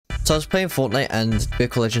So I was playing Fortnite and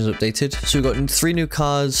Vehicle Legends updated. So we got 3 new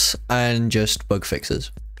cars and just bug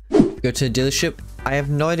fixes. Go to the dealership. I have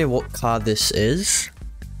no idea what car this is.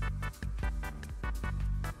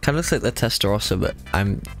 Kind of looks like the Testarossa, but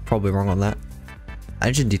I'm probably wrong on that.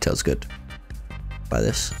 Engine detail's good. Buy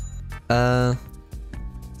this.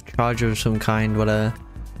 Charger of some kind, whatever.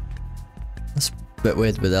 That's a bit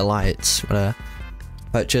weird with their lights, whatever.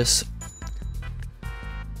 Purchase.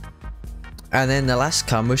 And then the last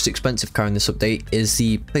car, most expensive car in this update, is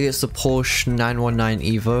I think it's the Porsche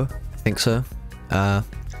 919 Evo. I think so. Up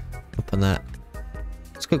on that.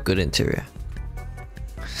 It's got good interior.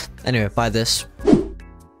 Anyway, buy this.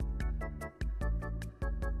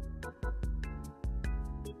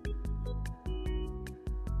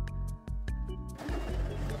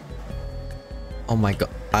 Oh my god,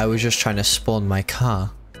 I was just trying to spawn my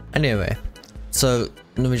car. Anyway, so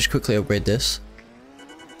let me just quickly upgrade this.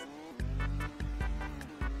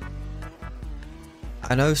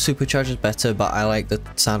 I know supercharged is better, but I like the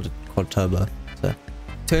sound of quad turbo. So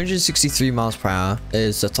 263 miles per hour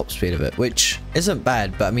is the top speed of it, which isn't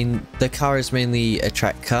bad, but I mean the car is mainly a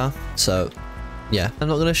track car, so yeah. I'm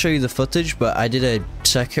not going to show you the footage, but I did a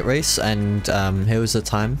circuit race and here was the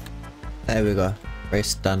time. There we go,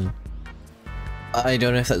 race done. I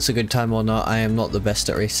don't know if that's a good time or not. I am not the best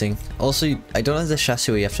at racing. Also, I don't have the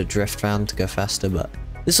chassis where you have to drift around to go faster, but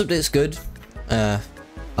this update's good. I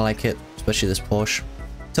like it, especially this Porsche.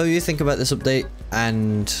 Tell what you think about this update,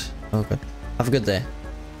 and okay, have a good day.